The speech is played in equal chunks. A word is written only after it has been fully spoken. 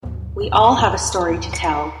We all have a story to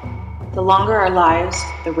tell. The longer our lives,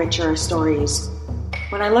 the richer our stories.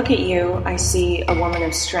 When I look at you, I see a woman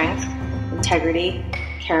of strength, integrity,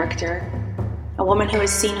 character. A woman who has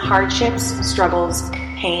seen hardships, struggles,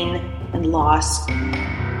 pain, and loss.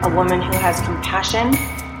 A woman who has compassion,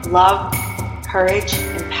 love, courage,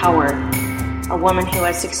 and power. A woman who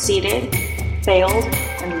has succeeded, failed,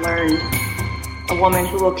 and learned. A woman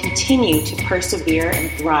who will continue to persevere and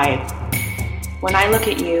thrive. When I look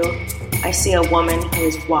at you, I see a woman who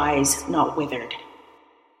is wise, not withered.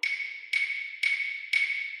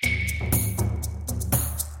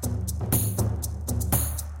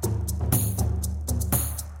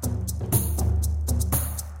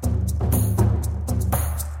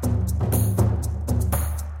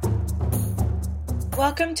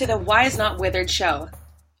 Welcome to the Wise Not Withered show.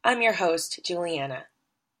 I'm your host, Juliana.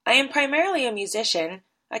 I am primarily a musician.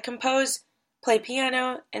 I compose, play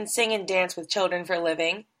piano, and sing and dance with children for a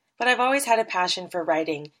living, but I've always had a passion for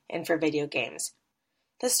writing and for video games.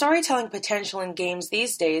 The storytelling potential in games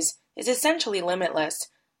these days is essentially limitless,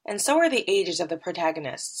 and so are the ages of the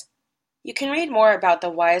protagonists. You can read more about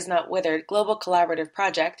the Wise Not Withered Global Collaborative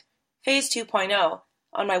Project, Phase 2.0,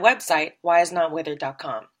 on my website,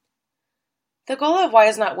 wisenotwithered.com. The goal of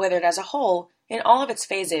Wise Not Withered as a whole, in all of its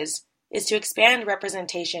phases, is to expand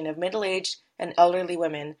representation of middle-aged and elderly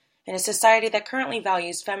women in a society that currently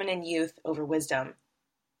values feminine youth over wisdom.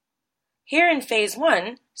 Here in Phase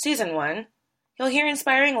 1, Season 1, you'll hear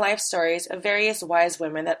inspiring life stories of various wise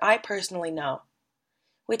women that I personally know.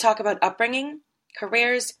 We talk about upbringing,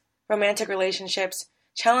 careers, romantic relationships,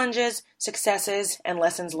 challenges, successes, and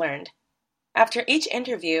lessons learned. After each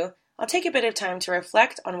interview, I'll take a bit of time to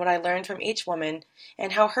reflect on what I learned from each woman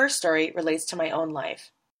and how her story relates to my own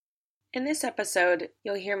life. In this episode,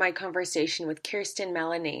 you'll hear my conversation with Kirsten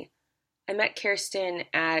Maloney. I met Kirsten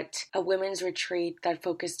at a women's retreat that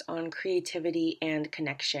focused on creativity and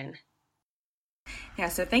connection. Yeah,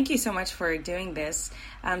 so thank you so much for doing this.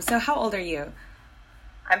 So how old are you?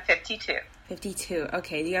 I'm 52. 52,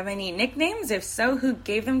 okay. Do you have any nicknames? If so, who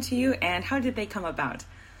gave them to you and how did they come about?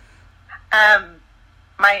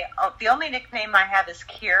 The only nickname I have is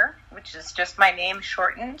Kier, which is just my name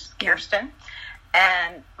shortened, Kirsten. Yeah.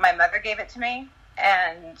 And my mother gave it to me,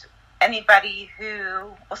 and anybody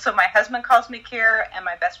so my husband calls me Kier, and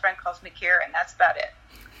my best friend calls me Kier, and that's about it.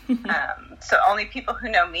 So only people who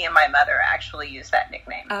know me and my mother actually use that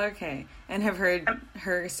nickname. Oh, okay. And have heard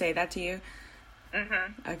her say that to you?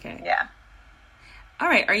 Mm-hmm. Okay. Yeah. All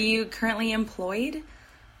right. Are you currently employed?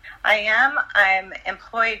 I am. I'm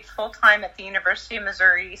employed full-time at the University of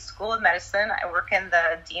Missouri School of Medicine. I work in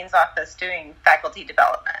the dean's office doing faculty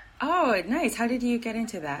development. Oh, nice. How did you get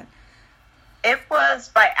into that? It was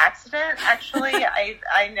by accident, actually.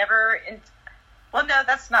 I never... Well, no,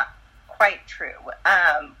 that's not quite true.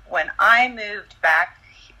 When I moved back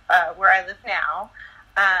where I live now,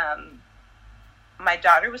 my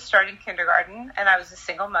daughter was starting kindergarten, and I was a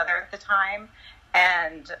single mother at the time,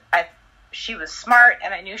 and she was smart,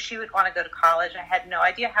 and I knew she would want to go to college. I had no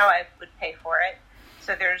idea how I would pay for it.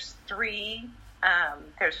 So there's three.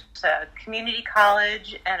 There's a community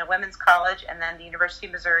college and a women's college, and then the University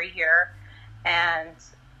of Missouri here. And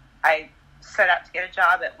I set out to get a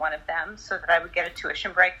job at one of them so that I would get a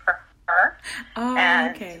tuition break for her. Oh,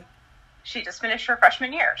 and okay. She just finished her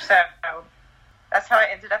freshman year. So that's how I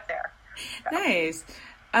ended up there. So. Nice.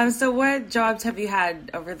 So what jobs have you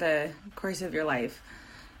had over the course of your life?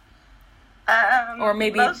 Or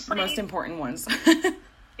maybe mostly, most important ones.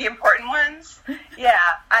 The important ones? Yeah.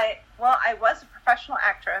 I was a professional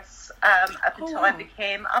actress up until I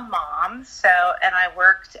became a mom. And I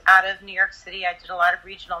worked out of New York City. I did a lot of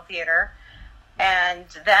regional theater. And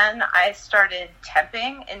then I started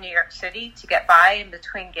temping in New York City to get by in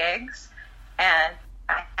between gigs. And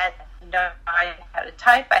I had no idea how to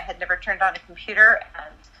type. I had never turned on a computer.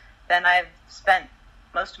 And then I've spent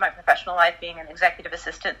most of my professional life being an executive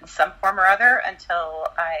assistant in some form or other until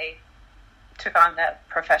I took on that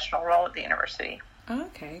professional role at the university.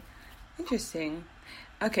 Okay. Interesting.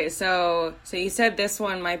 Okay, so you said this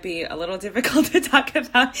one might be a little difficult to talk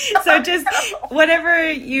about. So just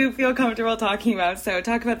whatever you feel comfortable talking about. So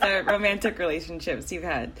talk about the romantic relationships you've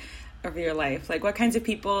had over your life. Like what kinds of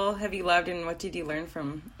people have you loved and what did you learn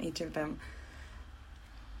from each of them?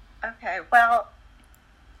 Okay, well,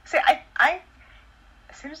 see, I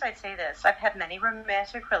as soon as I say this, I've had many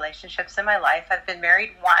romantic relationships in my life. I've been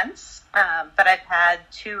married once, but I've had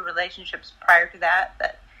two relationships prior to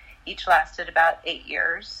that each lasted about 8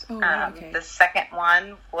 years. Oh, okay. The second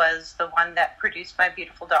one was the one that produced my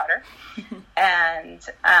beautiful daughter. And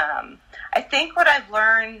I think what I've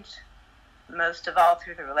learned most of all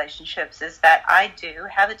through the relationships is that I do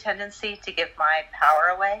have a tendency to give my power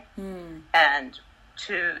away, and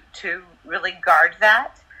to really guard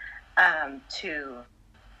that, to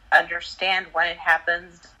understand when it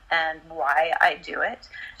happens and why I do it.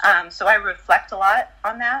 So I reflect a lot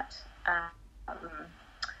on that.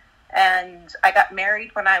 And I got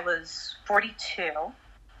married when I was 42.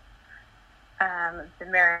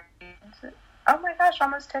 Been married, oh my gosh,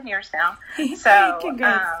 almost 10 years now. So,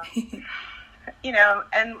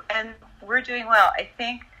 and we're doing well. I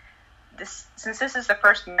think since this is the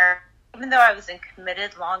first marriage, even though I was in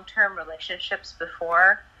committed long-term relationships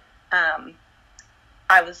before,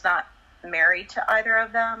 I was not married to either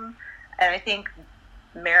of them. And I think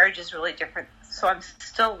marriage is really different. So I'm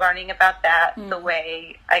still learning about that the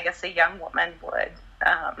way I guess a young woman would,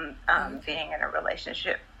 being in a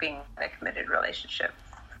relationship, being in a committed relationship.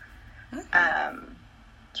 Okay.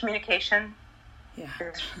 Communication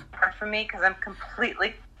is hard for me because I'm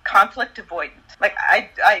completely conflict avoidant. Like I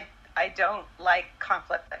don't like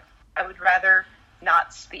conflict. I would rather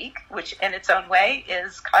not speak, which in its own way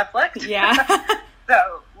is conflict. Yeah.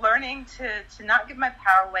 So learning to not give my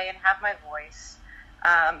power away and have my voice,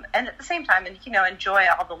 and at the same time, enjoy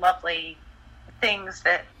all the lovely things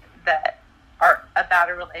that are about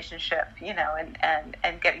a relationship,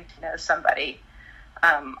 and getting to know somebody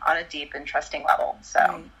on a deep and trusting level.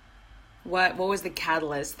 So, what was the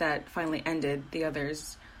catalyst that finally ended the other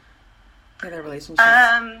relationships?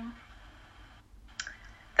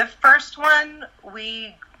 The first one,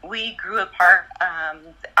 we grew apart.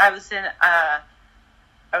 I was in a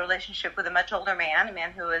relationship with a much older man, a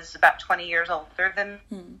man who was about 20 years older than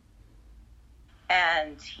me.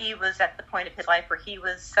 And he was at the point of his life where he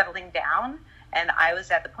was settling down, and I was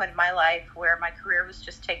at the point of my life where my career was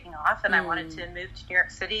just taking off, and I wanted to move to New York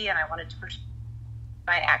City, and I wanted to pursue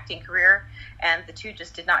my acting career, and the two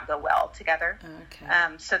just did not go well together. Okay.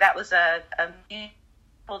 So that was a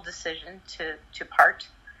meaningful decision to part.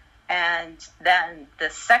 And then the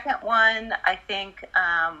second one, I think,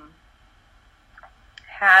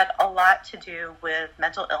 had a lot to do with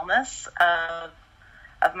mental illness of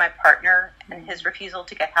my partner and his refusal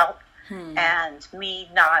to get help, and me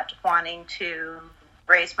not wanting to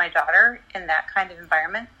raise my daughter in that kind of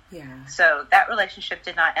environment. Yeah. So that relationship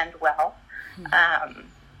did not end well,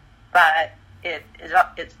 but it's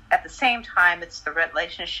at the same time, it's the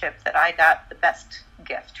relationship that I got the best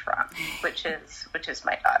gift from, which is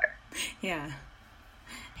my daughter. Yeah.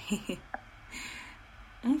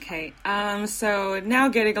 Okay. So now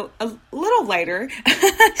getting a little lighter.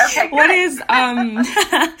 Okay, what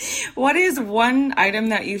is one item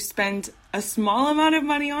that you spend a small amount of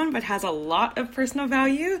money on but has a lot of personal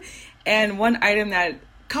value, and one item that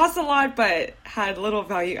cost a lot but had little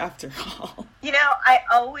value after all? I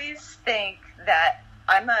always think that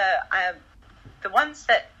I'm the ones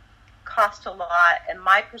that cost a lot, and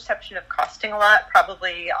my perception of costing a lot,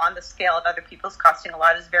 probably on the scale of other people's costing a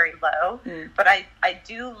lot, is very low. But I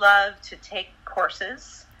do love to take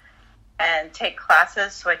courses and take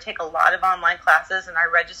classes. So I take a lot of online classes, and I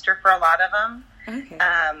register for a lot of them. Okay.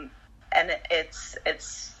 And it's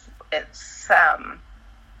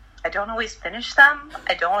I don't always finish them.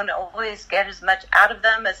 I don't always get as much out of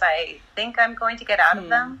them as I think I'm going to get out of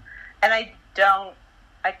them. And I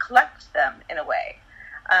collect them in a way.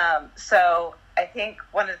 So I think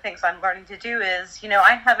one of the things I'm learning to do is,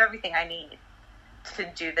 I have everything I need to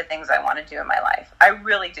do the things I want to do in my life. I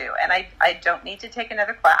really do. And I don't need to take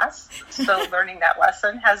another class. So learning that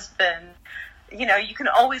lesson has been, you can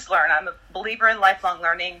always learn. I'm a believer in lifelong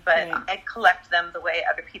learning, but right. I collect them the way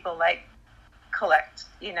other people collect,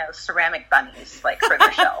 ceramic bunnies, for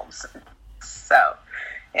their shelves. So,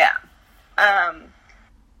 yeah.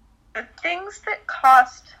 The things that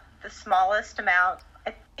cost the smallest amount,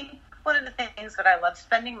 I think one of the things that I love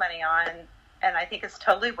spending money on, and I think is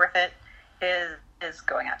totally worth it, is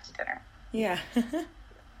going out to dinner. Yeah.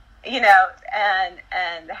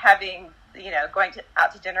 And having, going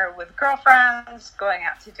out to dinner with girlfriends, going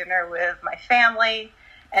out to dinner with my family,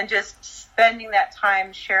 and just spending that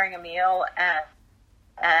time sharing a meal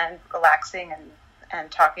and relaxing and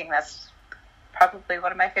talking. That's probably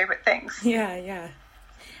one of my favorite things. Yeah.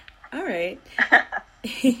 All right.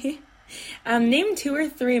 Name 2 or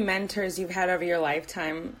 3 mentors you've had over your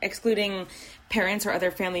lifetime, excluding parents or other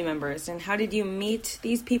family members, and how did you meet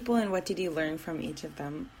these people, and what did you learn from each of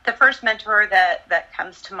them? The first mentor that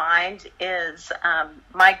comes to mind is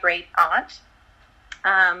my great aunt,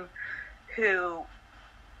 who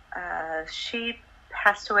she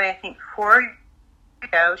passed away, I think, 4 years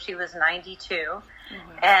ago. She was 92,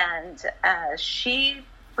 and she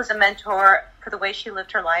was a mentor for the way she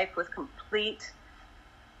lived her life with complete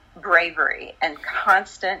bravery and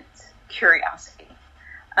constant curiosity.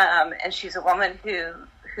 And she's a woman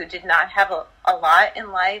who did not have a lot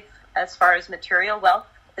in life as far as material wealth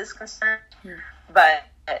is concerned, but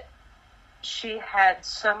she had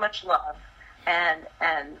so much love and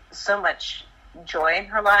so much joy in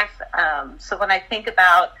her life. So when I think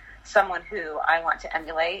about someone who I want to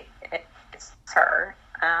emulate, it's her.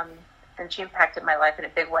 And she impacted my life in a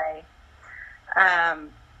big way.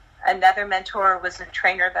 Another mentor was a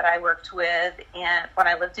trainer that I worked with, and when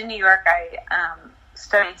I lived in New York, I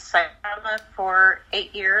studied psychodrama for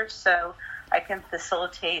 8 years, so I can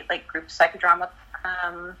facilitate like group psychodrama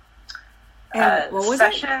what was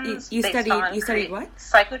sessions. You studied what?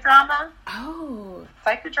 Psychodrama. Oh.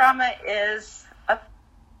 Psychodrama is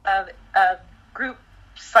a group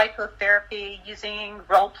psychotherapy using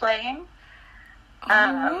role playing.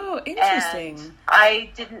 Oh, interesting. And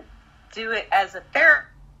I didn't do it as a therapist.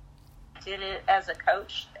 I did it as a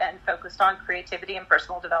coach and focused on creativity and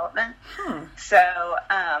personal development. So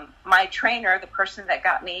my trainer, the person that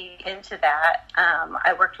got me into that,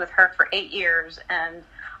 I worked with her for 8 years, and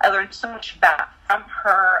I learned so much from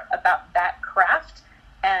her about that craft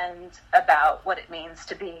and about what it means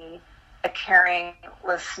to be a caring,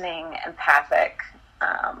 listening, empathic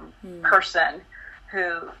person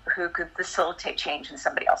who could facilitate change in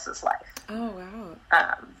somebody else's life. Oh,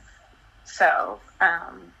 wow. So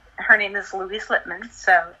her name is Louise Littman,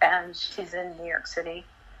 and she's in New York City.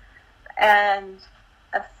 And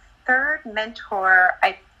a third mentor,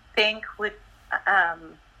 I think, would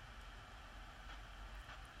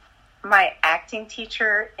my acting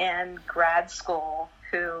teacher in grad school,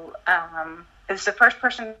 who is the first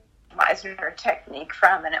person to advise me her technique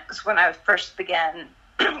from, and it was when I first began.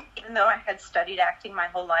 Even though I had studied acting my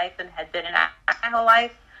whole life and had been in acting my whole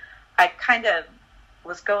life, I kind of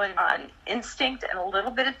was going on instinct and a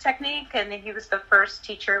little bit of technique, and he was the first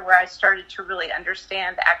teacher where I started to really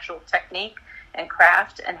understand the actual technique and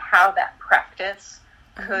craft and how that practice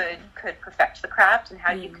could perfect the craft and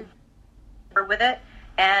how you could work with it.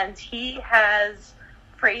 And he has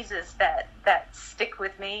phrases that stick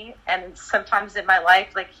with me, and sometimes in my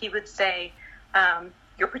life, like he would say,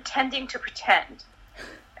 you're pretending to pretend.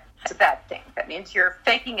 It's a bad thing. That means you're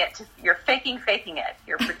faking it. You're faking it.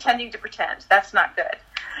 You're pretending to pretend. That's not good.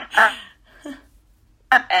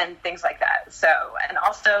 And things like that. So, and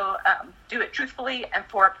also do it truthfully and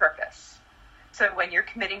for a purpose. So when you're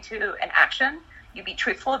committing to an action, you be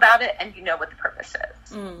truthful about it and you know what the purpose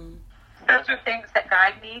is. Those are things that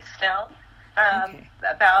guide me still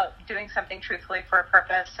about doing something truthfully for a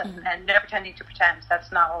purpose and never pretending to pretend.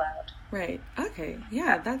 That's not allowed. Right. Okay.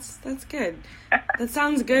 Yeah, that's good. That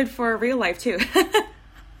sounds good for real life too.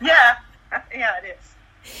 Yeah, it is.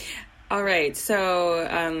 All right.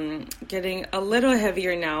 So, getting a little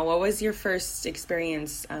heavier now. What was your first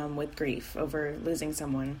experience with grief over losing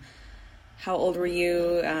someone? How old were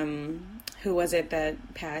you? Who was it that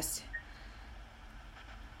passed?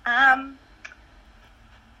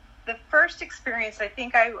 The first experience, I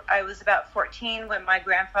think I was about 14 when my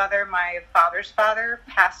grandfather, my father's father,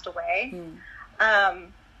 passed away.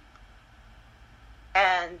 And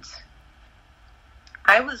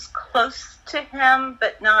I was close to him,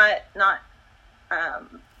 but not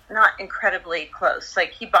incredibly close.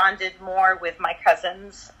 Like, he bonded more with my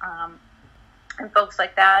cousins and folks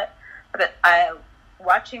like that. But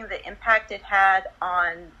watching the impact it had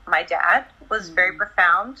on my dad was very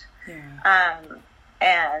profound. Yeah.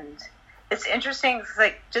 And it's interesting, because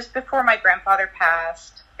like just before my grandfather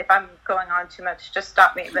passed, if I'm going on too much, just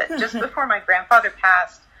stop me. But just before my grandfather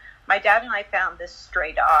passed, my dad and I found this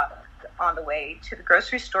stray dog on the way to the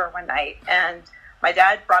grocery store one night. And my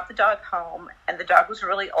dad brought the dog home, and the dog was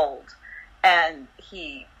really old. And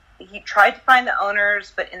he tried to find the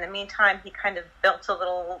owners, but in the meantime, he kind of built a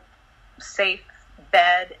little safe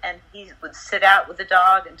bed, and he would sit out with the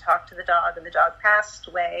dog and talk to the dog, and the dog passed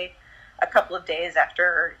away a couple of days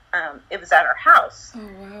after it was at our house. Oh,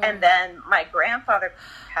 wow. And then my grandfather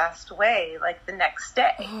passed away like the next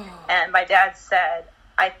day. And my dad said,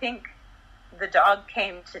 I think the dog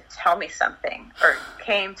came to tell me something, or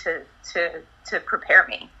came to prepare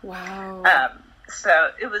me. Wow.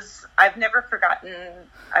 So it was, I've forgotten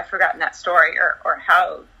that story or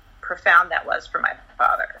how profound that was for my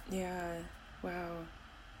father. Yeah. Wow.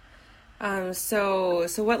 So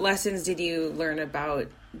what lessons did you learn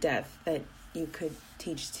about death that you could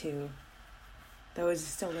teach to those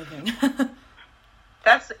still living?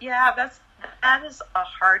 That is a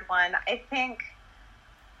hard one. I think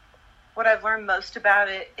what I've learned most about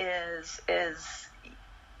it is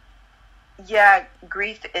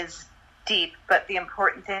grief is deep, but the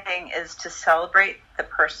important thing is to celebrate the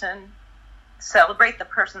person celebrate the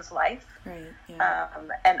person's life, right? Yeah.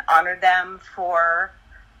 And honor them for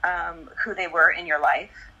who they were in your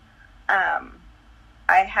life. I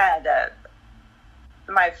had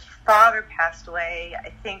my father passed away, I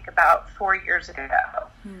think, about 4 years ago,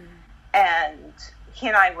 and he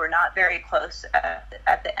and I were not very close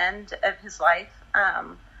at the end of his life.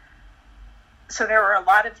 So there were a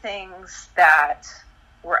lot of things that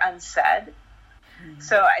were unsaid.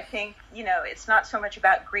 So I think, it's not so much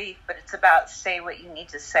about grief, but it's about say what you need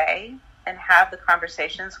to say and have the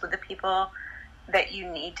conversations with the people that you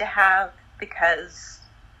need to have, because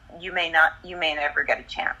you may never get a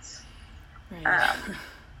chance. Right.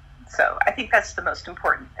 So I think that's the most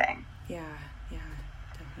important thing. Yeah,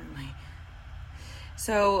 definitely.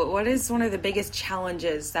 So what is one of the biggest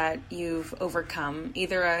challenges that you've overcome,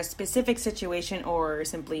 either a specific situation or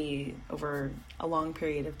simply over a long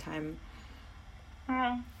period of time?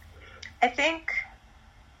 I think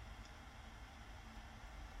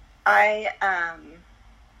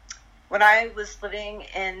when I was living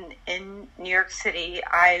in New York City,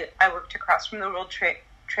 I worked across from the World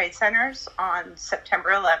Trade Centers on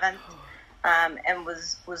September 11th, and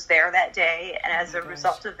was there that day. And as a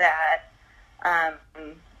result of that,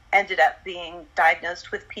 ended up being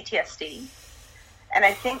diagnosed with PTSD. And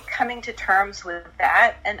I think coming to terms with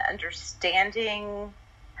that and understanding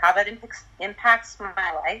how that impacts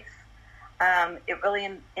my life, it really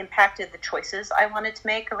impacted the choices I wanted to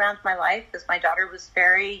make around my life, because my daughter was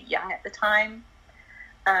very young at the time.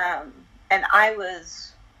 And I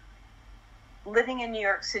was living in New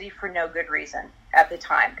York City for no good reason at the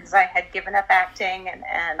time, because I had given up acting,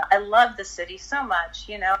 and I loved the city so much,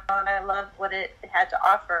 and I loved what it had to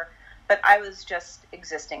offer, but I was just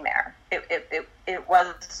existing there. It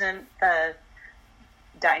wasn't the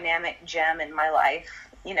dynamic gem in my life,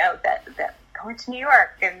 that going to New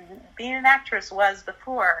York and being an actress was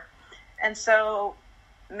before. And so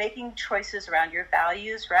making choices around your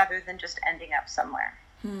values rather than just ending up somewhere.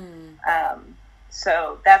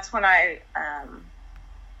 So that's when I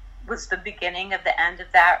was the beginning of the end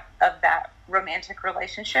of that romantic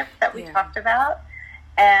relationship that we talked about,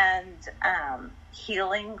 and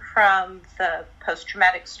healing from the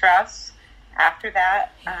post-traumatic stress after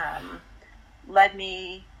that led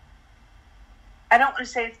me. I don't want to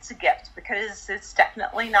say it's a gift, because it's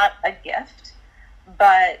definitely not a gift,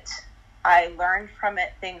 but I learned from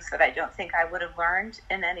it things that I don't think I would have learned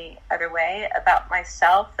in any other way about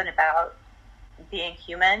myself and about being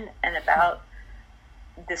human and about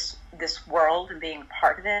this world and being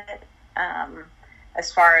part of it,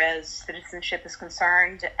 as far as citizenship is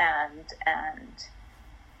concerned, and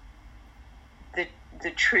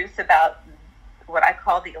the truth about what I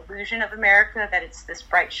call the illusion of America, that it's this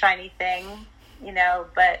bright, shiny thing,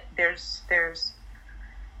 but there's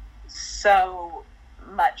so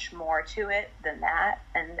much more to it than that,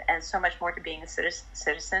 and so much more to being a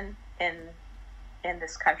citizen in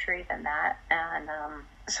this country than that. And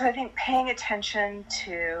so I think paying attention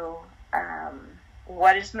to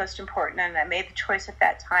what is most important, and I made the choice at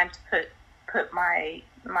that time to put my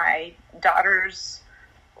daughter's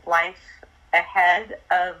life ahead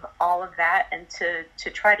of all of that, and to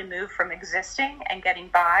try to move from existing and getting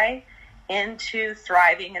by into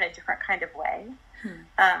thriving in a different kind of way.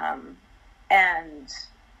 And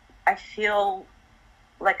I feel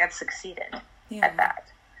like I've succeeded at that.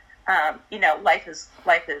 Life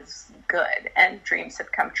is good, and dreams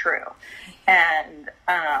have come true. And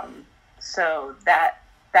so that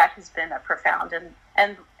has been a profound and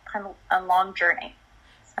kind of a long journey.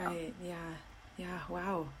 So. Right. Yeah.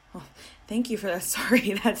 Wow. Well, thank you for that.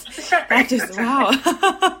 Sorry. That just, wow.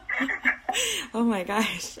 Oh my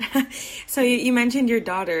gosh. So you mentioned your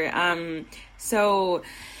daughter.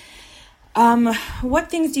 What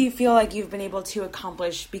things do you feel like you've been able to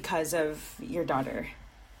accomplish because of your daughter?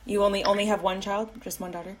 You only have one child? Just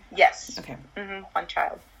one daughter? Yes. Okay. Mm-hmm. One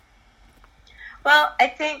child. Well, I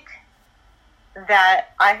think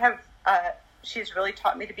that I have, she's really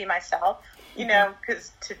taught me to be myself,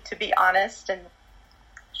 because to be honest, and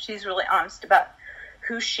she's really honest about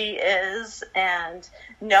who she is, and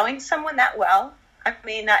knowing someone that well. I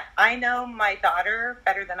mean, I know my daughter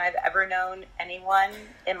better than I've ever known anyone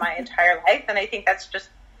in my entire life, and I think that's just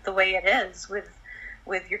the way it is with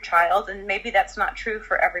your child, and maybe that's not true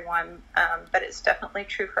for everyone, but it's definitely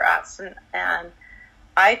true for us, and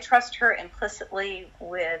I trust her implicitly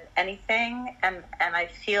with anything, and I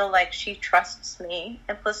feel like she trusts me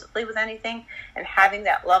implicitly with anything, and having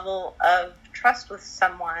that level of trust with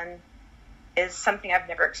someone is something I've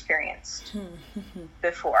never experienced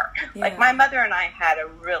before. Yeah. Like my mother and I have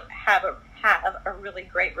a really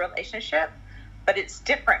great relationship, but it's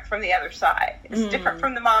different from the other side. It's different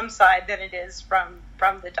from the mom side than it is from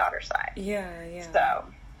the daughter side. Yeah. So,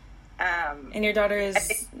 and your daughter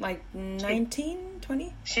is like 19,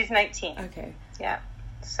 20? She's 19. Okay. Yeah.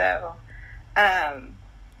 So, and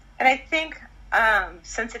I think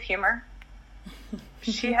sense of humor.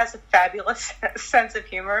 She has a fabulous sense of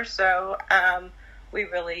humor, so we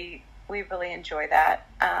really enjoy that.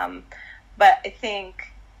 But I think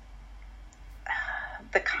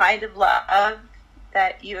the kind of love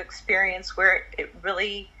that you experience where it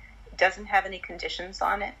really doesn't have any conditions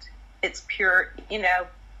on it. It's pure,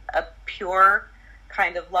 a pure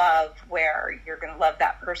kind of love where you're going to love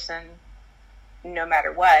that person no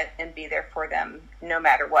matter what and be there for them no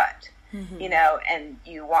matter what. And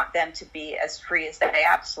you want them to be as free as they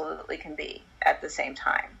absolutely can be at the same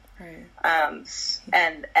time. Right.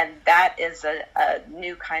 And that is a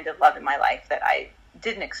new kind of love in my life that I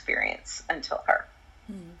didn't experience until her.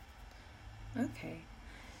 Okay.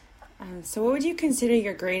 So what would you consider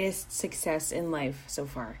your greatest success in life so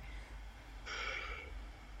far?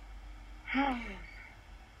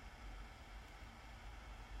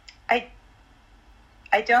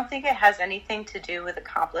 I don't think it has anything to do with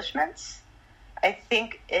accomplishments. I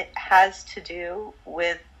think it has to do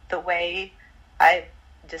with the way I've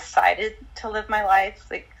decided to live my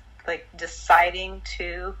life, like deciding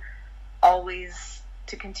to always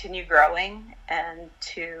to continue growing and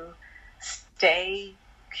to stay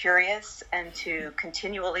curious and to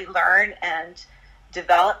continually learn and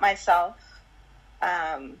develop myself.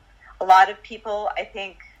 A lot of people, I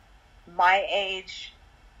think, my age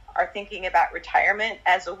are thinking about retirement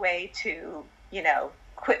as a way to,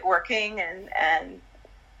 quit working and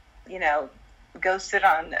go sit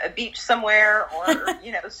on a beach somewhere or,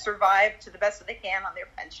 survive to the best that they can on their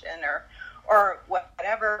pension or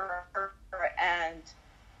whatever. And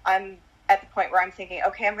I'm at the point where I'm thinking,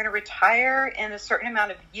 okay, I'm going to retire in a certain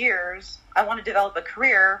amount of years. I want to develop a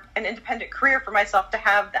career, an independent career for myself to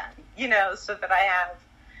have then, so that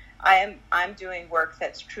I'm doing work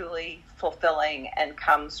that's truly fulfilling and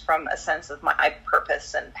comes from a sense of my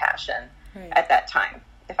purpose and passion at that time.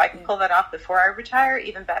 If I can pull that off before I retire,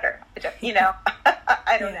 even better.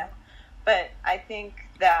 I don't know. But I think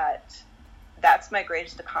that's my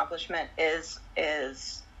greatest accomplishment is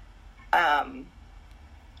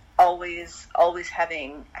always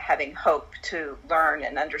having hope to learn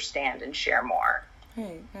and understand and share more.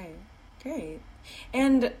 Right. Great.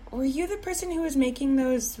 And were you the person who was making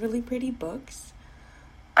those really pretty books?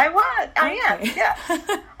 I was. I am. Yes.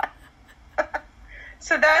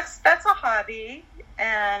 So that's a hobby,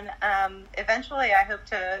 and eventually I hope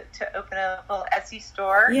to open a little Etsy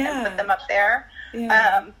store and put them up there.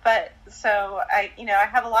 Yeah. But so I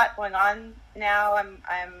have a lot going on now. I'm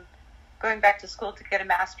going back to school to get a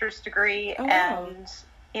master's degree, and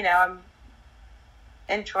I'm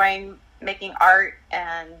enjoying making art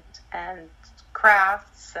and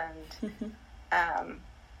crafts and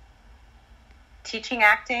teaching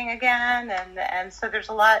acting again, and so there's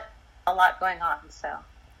a lot going on. So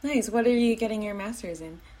nice. What are you getting your master's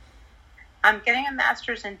in? I'm getting a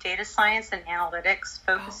master's in data science and analytics,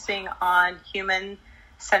 focusing on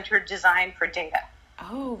human-centered design for data.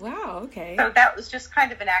 Oh, wow. Okay. So that was just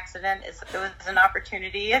kind of an accident. It was an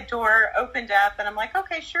opportunity. A door opened up, and I'm like,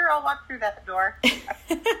 okay, sure, I'll walk through that door.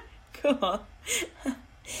 Cool.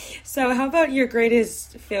 So how about your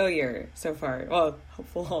greatest failure so far? Well,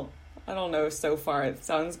 hopeful. I don't know so far. It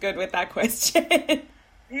sounds good with that question.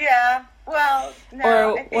 Yeah. Well,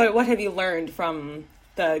 no. Or what have you learned from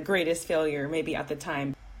the greatest failure maybe at the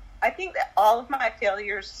time? I think that all of my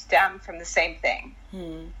failures stem from the same thing.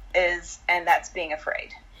 And that's being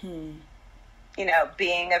afraid.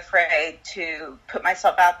 Being afraid to put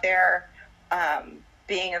myself out there,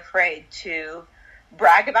 being afraid to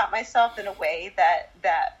brag about myself in a way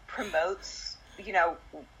that promotes,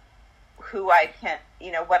 who I can,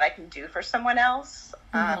 what I can do for someone else.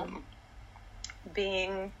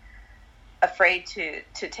 Being afraid to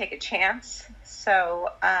take a chance. So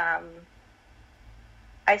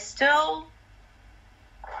I still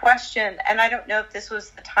question, and I don't know if this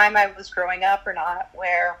was the time I was growing up or not,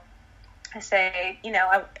 where I say,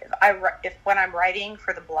 if when I'm writing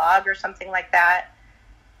for the blog or something like that,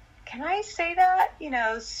 can I say that?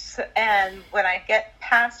 And when I get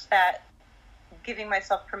past that, giving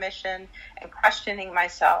myself permission and questioning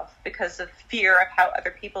myself because of fear of how other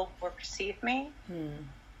people will perceive me,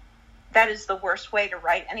 that is the worst way to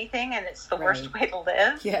write anything, and it's the worst way to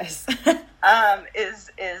live. Yes.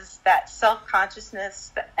 Is that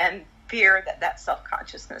self-consciousness and fear that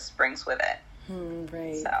self-consciousness brings with it.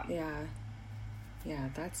 Right. So. Yeah,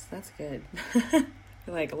 that's good. I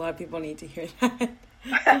feel like a lot of people need to hear that.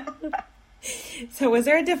 So was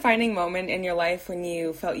there a defining moment in your life when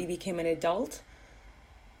you felt you became an adult?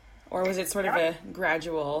 Or was it sort of a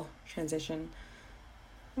gradual transition?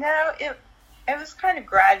 No, it was kind of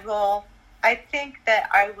gradual. I think that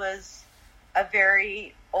I was a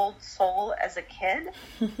very old soul as a kid.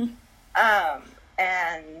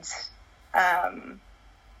 And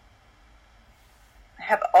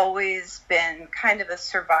have always been kind of a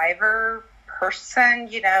survivor person,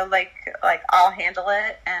 like I'll handle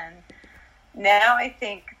it. And now I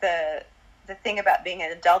think the thing about being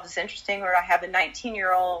an adult is interesting, where I have a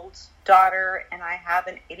 19-year-old daughter and I have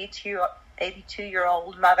an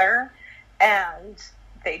 82-year-old mother, and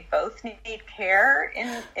they both need care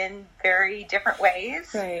in very different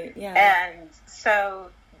ways. Right, yeah. And so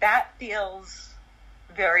that feels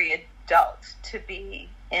very adult to be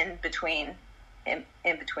in between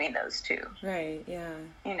those two. Right, yeah.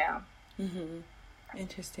 Mm-hmm.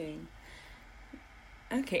 Interesting.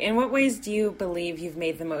 Okay, in what ways do you believe you've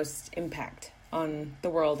made the most impact on the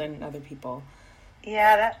world and other people?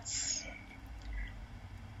 Yeah, that's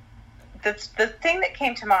the thing that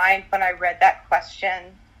came to mind when I read that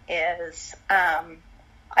question is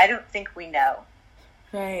I don't think we know.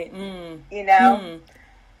 Right.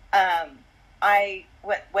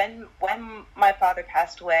 When my father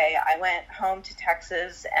passed away, I went home to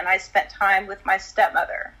Texas and I spent time with my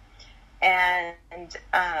stepmother. And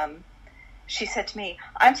she said to me,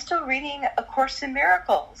 "I'm still reading A Course in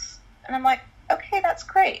Miracles." And I'm like, "Okay, that's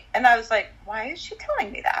great." And I was like, "Why is she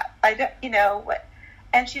telling me that? I don't, what?"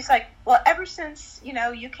 And she's like, "Well, ever since,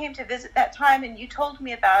 you came to visit that time and you told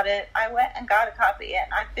me about it, I went and got a copy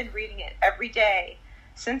and I've been reading it every day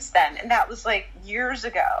since then." And that was like years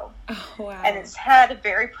ago. Oh, wow. And it's had a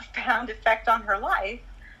very profound effect on her life.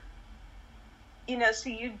 So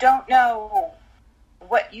you don't know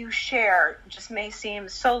what you share just may seem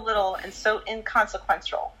so little and so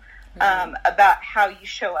inconsequential about how you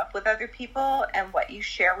show up with other people and what you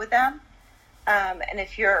share with them. And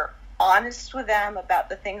if you're honest with them about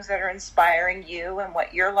the things that are inspiring you and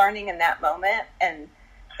what you're learning in that moment, and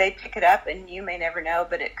they pick it up, and you may never know,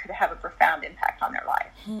 but it could have a profound impact on their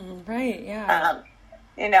life. Right, yeah.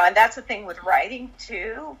 And that's the thing with writing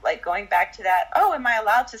too, like going back to that, am I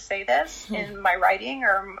allowed to say this in my writing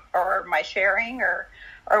or my sharing or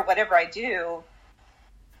whatever I do?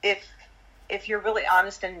 If you're really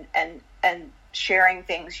honest and sharing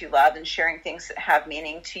things you love and sharing things that have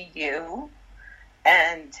meaning to you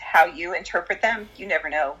and how you interpret them, you never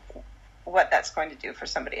know what that's going to do for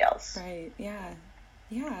somebody else. Right, yeah.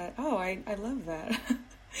 Yeah, I love that.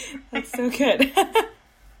 That's so good.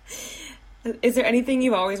 Is there anything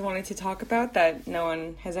you've always wanted to talk about that no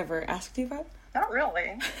one has ever asked you about? Not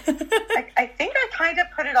really. I think I kind of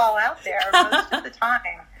put it all out there most of the time.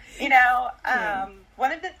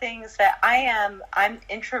 One of the things that I'm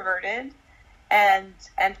introverted and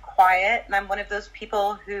quiet, and I'm one of those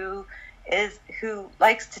people who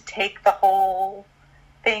likes to take the whole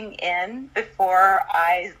thing in before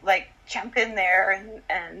I jump in there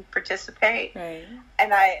and participate. Right.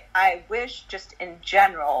 And I wish just in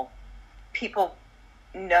general people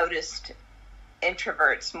noticed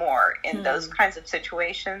introverts more in those kinds of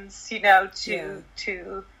situations,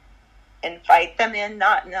 to invite them in,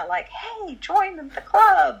 not in a hey, join the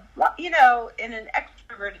club, in an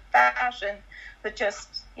extroverted fashion, but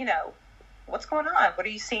just, what's going on? What are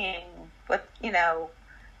you seeing? What,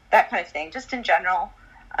 that kind of thing, just in general.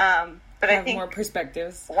 But I think more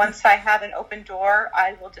perspectives. Once I have an open door,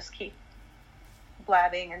 I will just keep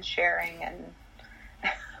blabbing and sharing and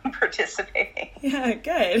participating. Yeah,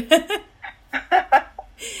 good.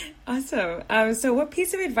 Awesome. So what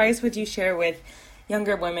piece of advice would you share with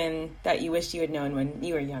younger women that you wish you had known when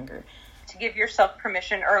you were younger? To give yourself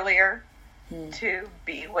permission earlier to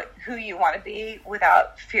be who you want to be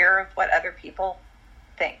without fear of what other people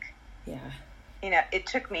think. Yeah. It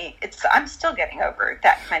took me, I'm still getting over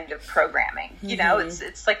that kind of programming.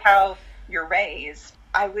 It's like how you're raised.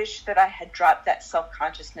 I wish that I had dropped that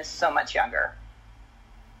self-consciousness so much younger.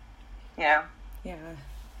 Yeah.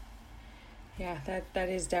 Yeah, that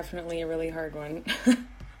is definitely a really hard one.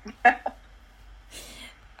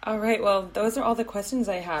 All right, well, those are all the questions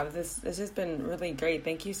I have. This has been really great.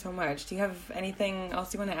 Thank you so much. Do you have anything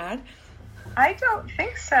else you want to add? I don't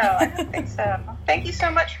think so. Thank you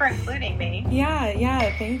so much for including me.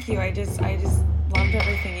 Yeah, thank you. I just loved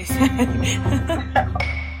everything you said.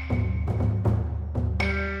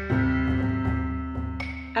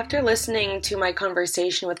 After listening to my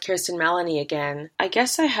conversation with Kirsten Maloney again, I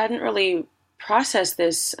guess I hadn't really processed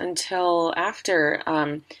this until after,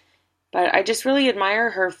 but I just really admire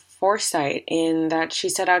her foresight in that she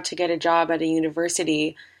set out to get a job at a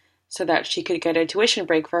university so that she could get a tuition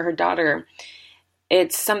break for her daughter.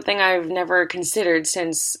 It's something I've never considered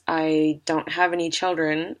since I don't have any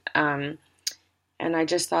children, and I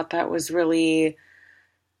just thought that was really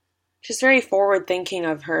just very forward-thinking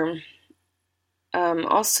of her.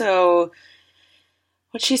 Also,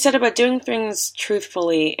 what she said about doing things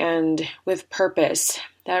truthfully and with purpose,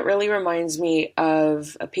 that really reminds me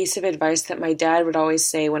of a piece of advice that my dad would always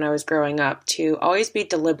say when I was growing up, to always be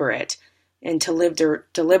deliberate and to live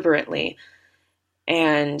deliberately.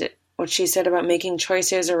 And what she said about making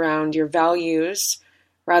choices around your values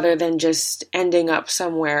rather than just ending up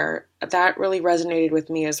somewhere, that really resonated with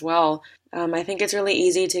me as well. I think it's really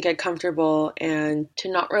easy to get comfortable and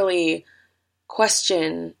to not really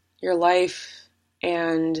question your life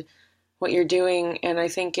and what you're doing. And I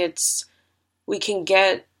think we can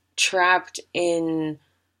get trapped in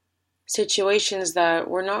situations that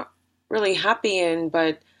we're not really happy in,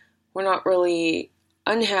 but we're not really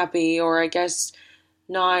unhappy, or I guess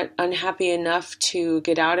not unhappy enough to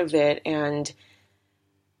get out of it. And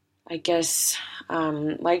I guess,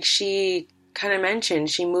 like she kind of mentioned,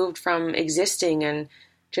 she moved from existing and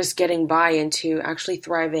just getting by into actually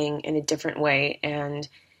thriving in a different way. And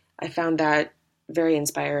I found that very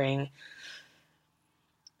inspiring.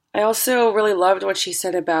 I also really loved what she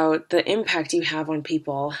said about the impact you have on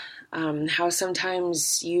people, how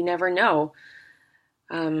sometimes you never know.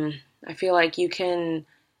 I feel like you can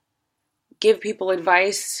give people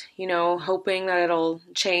advice, hoping that it'll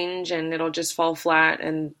change and it'll just fall flat,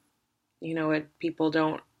 and,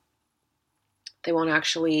 they won't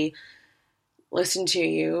actually listen to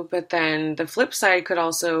you. But then the flip side could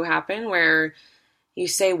also happen, where you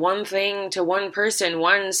say one thing to one person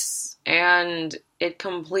once and it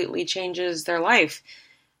completely changes their life.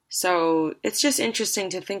 So it's just interesting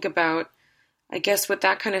to think about, I guess, with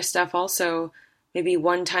that kind of stuff also, maybe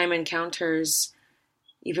one-time encounters,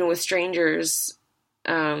 even with strangers.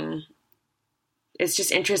 It's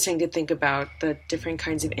just interesting to think about the different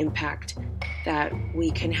kinds of impact that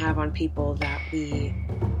we can have on people that we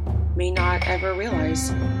may not ever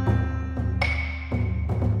realize.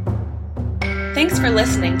 Thanks for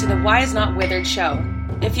listening to the Wise Not Withered show.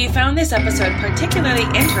 If you found this episode particularly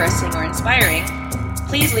interesting or inspiring,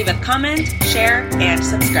 please leave a comment, share, and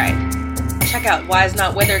subscribe. Check out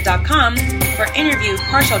wisenotwithered.com for interview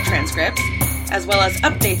partial transcripts, as well as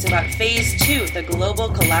updates about Phase 2, the Global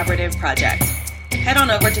Collaborative Project. Head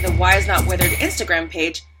on over to the Wise Not Withered Instagram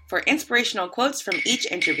page for inspirational quotes from each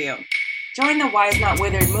interview. Join the Wise Not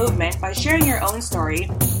Withered movement by sharing your own story,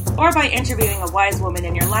 or by interviewing a wise woman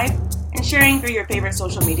in your life and sharing through your favorite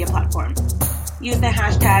social media platform. Use the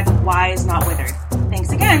hashtag WiseNotWithered.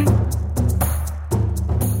 Thanks again!